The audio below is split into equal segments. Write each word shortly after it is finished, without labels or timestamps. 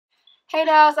Hey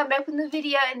dolls, I'm back with a new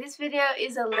video, and this video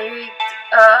is a lyric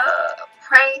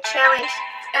prank challenge.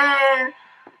 And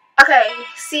okay,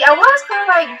 see, I was gonna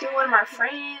like do one of my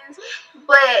friends,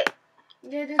 but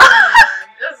I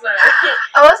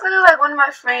was gonna do like one of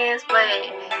my friends, but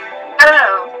I don't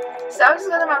know. So I'm just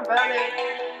gonna do my brother,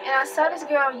 and I saw this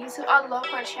girl on YouTube. I love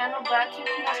her channel, but I can't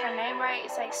pronounce her name right.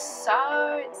 It's like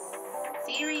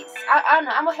SUBSRCIBE. I don't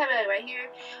know. I'm gonna have it right here,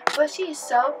 but she is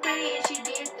so pretty, and she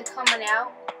did the coming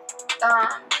out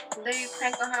lyric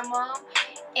prank on her mom,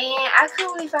 and I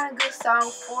couldn't really find a good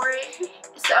song for it,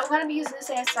 so I'm gonna be using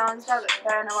this as songs by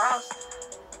nowhere else.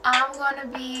 I'm gonna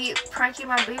be pranking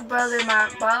my big brother, my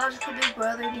biological big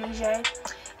brother DJ,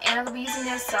 and I'm gonna be using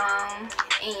this song.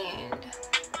 And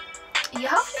yeah,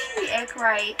 hopefully he react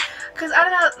right, cause I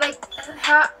don't know like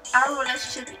how our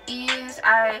relationship is.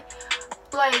 I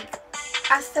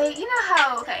say, you know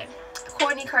how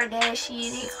Kourtney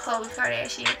Kardashian and Khloe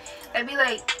Kardashian, they be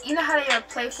like, you know how they are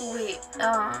playful with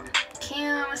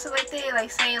Kim and stuff like that,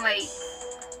 like saying like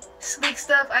slick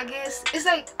stuff. I guess it's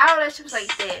like our relationship's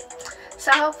like that.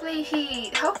 So hopefully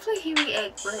he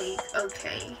react like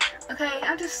okay.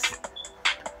 I'm just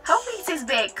hopefully he sits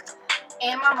back.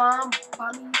 And my mom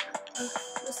bought me a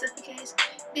specific case.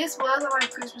 This was on my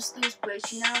Christmas list,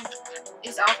 but you know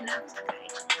it's off now. Okay.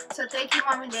 So thank you,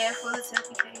 mom and dad, for the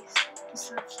selfie case. It's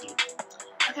so cute.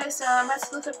 Okay, so I'm about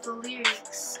to look up the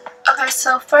lyrics. Okay,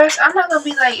 so first I'm not gonna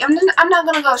be like I'm not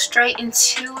gonna go straight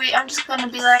into it. I'm just gonna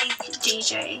be like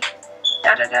DJ.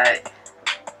 Da da da.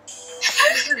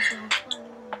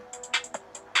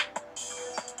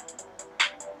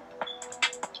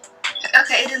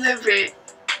 Okay, delivered.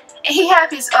 And he have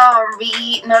his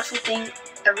read nothing thing,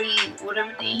 read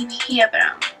whatever thing he have it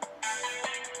on.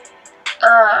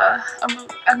 I'm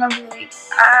gonna be like,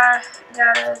 I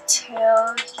gotta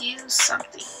tell you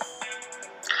something.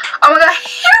 Oh my god,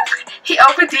 he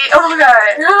opened it. Oh my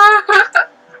god.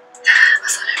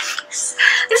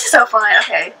 This is so fun.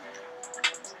 Okay.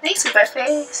 Thanks for my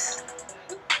face.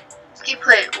 He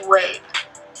put wait.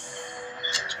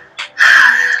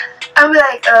 I'll be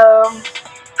like,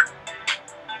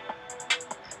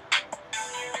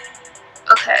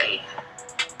 okay.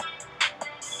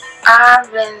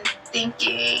 I've been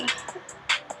thinking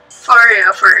for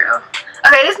real.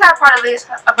 Okay, this is not part of this,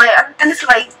 but I need to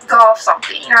like go off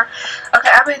something, you know. Okay,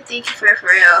 I've been thinking for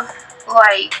real,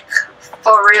 like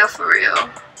for real,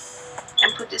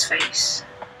 and put this face.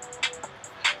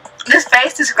 This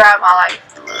face describes my life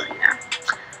a little, you know.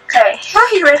 Okay, how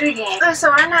he ready again? Okay, so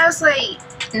right now it's like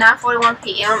 9:41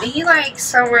 p.m. and he like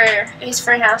somewhere at his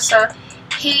friend's house. So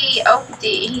he opened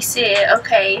it. And he said,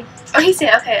 okay. Oh, he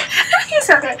said okay.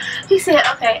 He said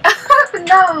okay.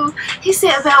 No, he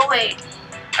said about what?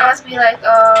 I must be like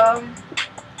I'll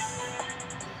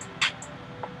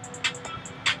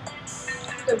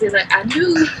be like, I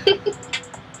knew.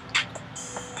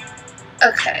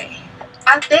 Okay,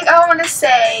 I think I want to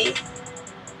say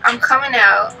I'm coming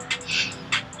out.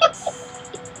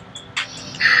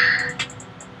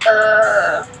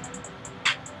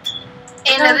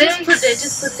 And No, the just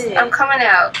lyrics, put that. I'm coming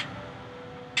out.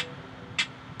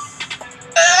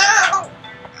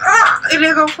 And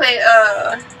they're gonna play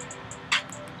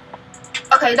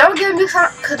okay, don't get me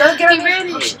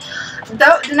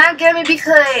do not get me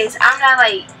because I'm not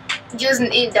like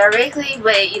using it directly,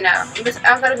 but you know,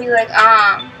 I'm gonna be like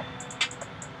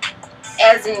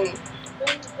as in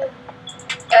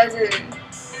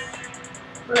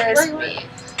lesbian.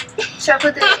 Should I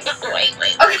put that? Wait.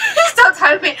 Okay, stop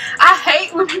typing. I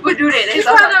hate when people do that. You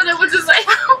probably don't know what to say.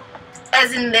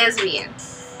 As in lesbian.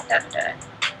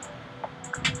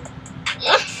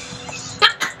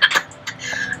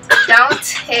 Don't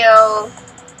tell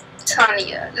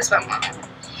Tanya. That's my mom.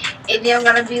 And then I'm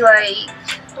gonna be like,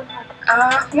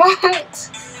 I want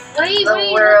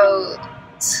the world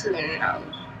to know.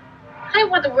 I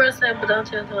want the world to know, but don't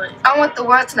tell Tanya. I want the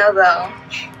world to know though.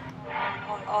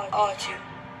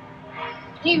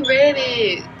 He read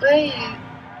it. Wait.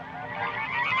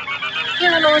 He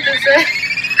don't know what to say.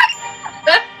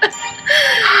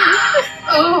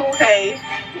 Oh, okay.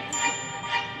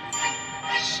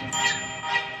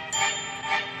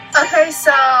 Okay,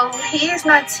 so he is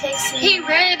not texting. He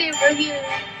read it, but he.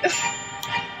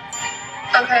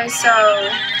 Okay, so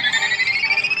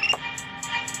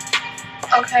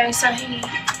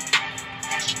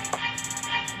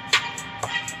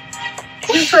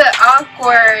he put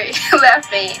awkward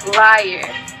laughing liar.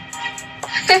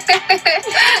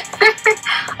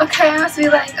 Okay, I must be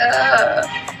like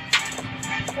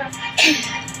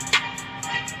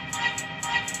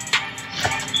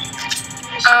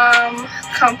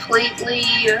completely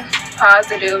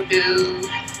positive dude.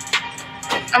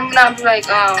 I'm gonna be like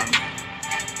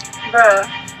Bruh,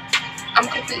 I'm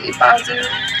completely positive.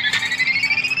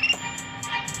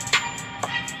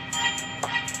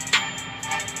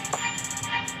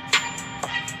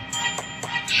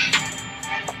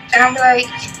 And I'm like,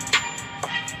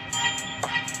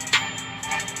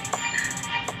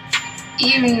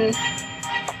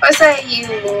 let's say you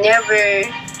never,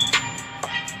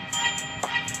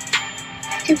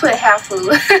 you put half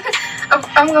food.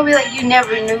 I'm gonna be like, you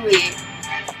never knew it.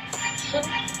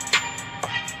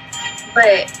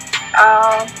 But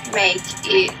I'll make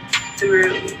it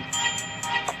through.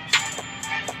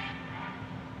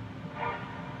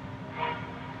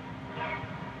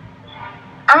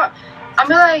 I'm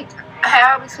be like,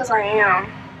 how? Because I am.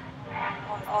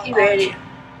 You ready?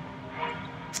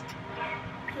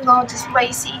 I'm going to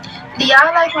spicy. Do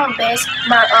y'all like my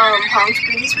home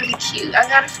screen? It's really cute. I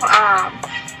got it from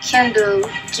Kendall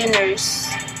Jenner's,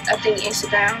 I think,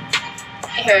 Instagram.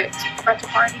 It hurts. Birthday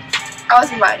party. I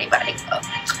was invited, but I didn't go.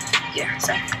 Yeah,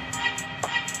 so.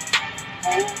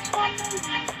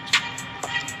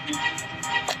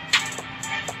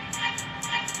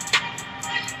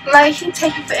 Like, he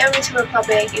taking forever to reply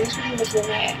back, and it's really making me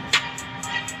mad.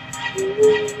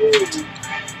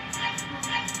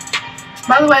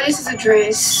 By the way, this is a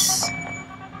dress.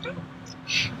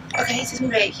 Okay, he takes me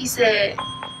back. He said,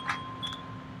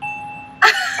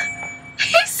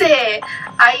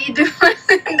 "Are you doing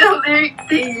the lyric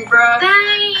thing, bro?"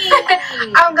 Dang.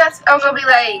 I'm gonna be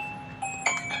like,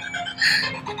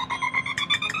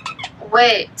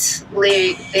 what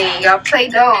lyric thing? Y'all play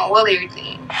dumb. What lyric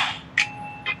thing?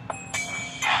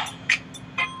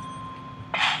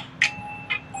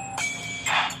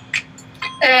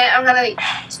 And I'm gonna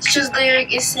choose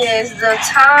lyric. It says, "The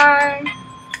time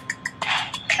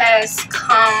has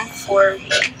come for me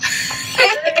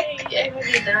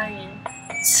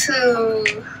to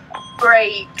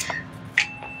break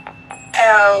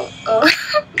out of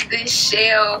this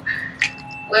shell."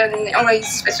 When I'm gonna use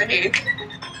space right here.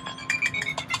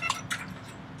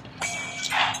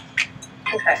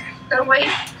 Okay, so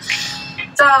wait.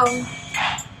 So,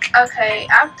 okay,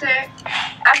 after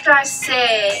I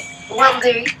said what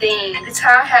lyric thing, the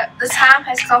time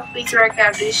has come for me to break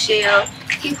out of this shell,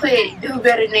 he put "do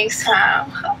better next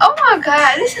time." Oh my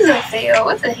god, this is a fail.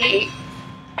 What the heck?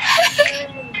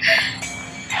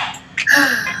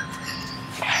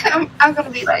 I'm gonna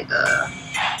be like,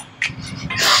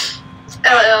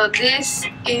 LL, this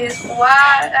is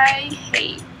why I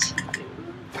hate you.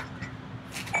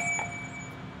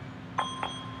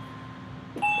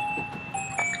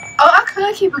 Oh, I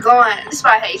could keep it going. This is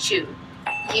why I hate you.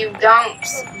 You don't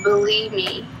believe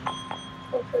me.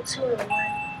 We'll put 2 in 1.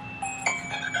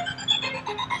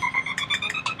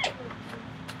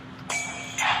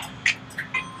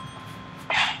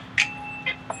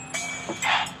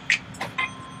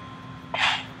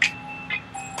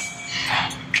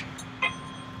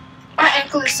 My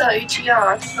ankle is so itchy, y'all.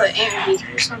 I just put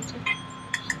ENJOYYYY or something.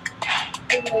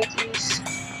 Maybe like this.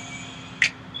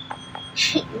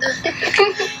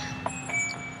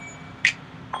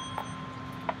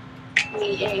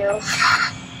 Me, he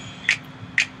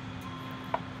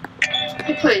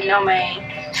put no man.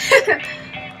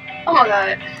 Oh my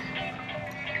god.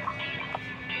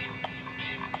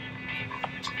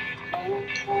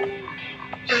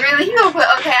 Really? He gonna put,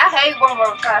 okay, I hate one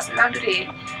more class and I'll do that.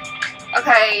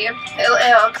 Okay,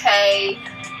 LL, okay.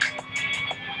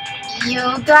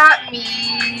 You got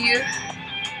me.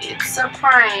 It's a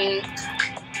prank.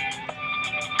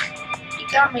 You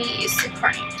got me, it's a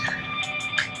prank.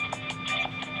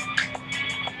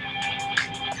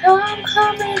 I'm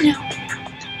coming out.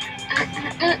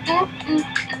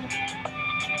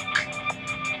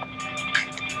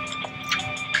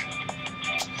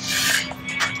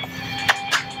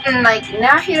 And like,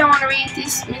 now he don't want to read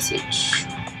this message.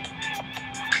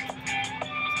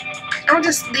 I'm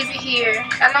just leave it here.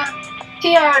 I know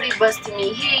he already busted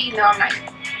me. He know I'm not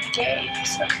gay,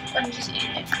 so let me just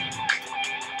end it.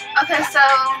 Okay, so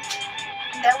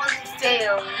that was a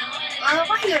fail.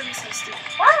 Why he gotta be so stupid?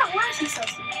 Why is he so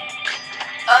stupid?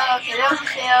 Okay, that was a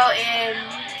fail, and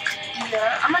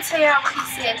yeah, I'm gonna tell y'all what he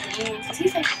said at the end, because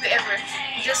he's taking forever.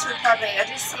 Just for public, I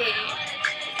just said,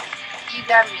 you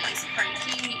got me, it's a prank.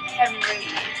 He haven't read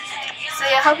it. So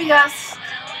yeah, I hope you guys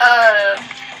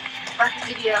like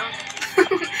the video.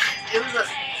 It was a,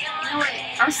 you know what,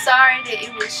 I'm sorry that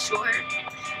it was short,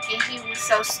 and he was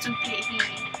so stupid, he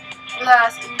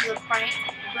realized it was a prank.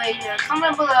 But yeah,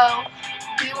 comment below,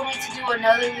 do you want me to do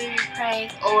another lyric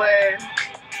prank, or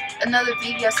another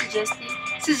video suggested?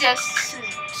 Just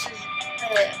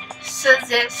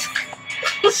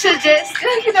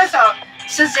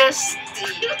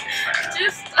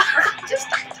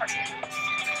stop talking.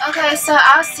 Okay, Okay, so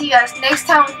I'll see you guys next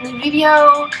time with a new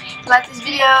video. Like this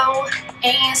video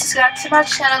and subscribe to my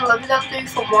channel Lovelydoll03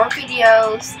 for more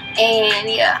videos. And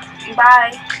yeah,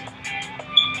 bye.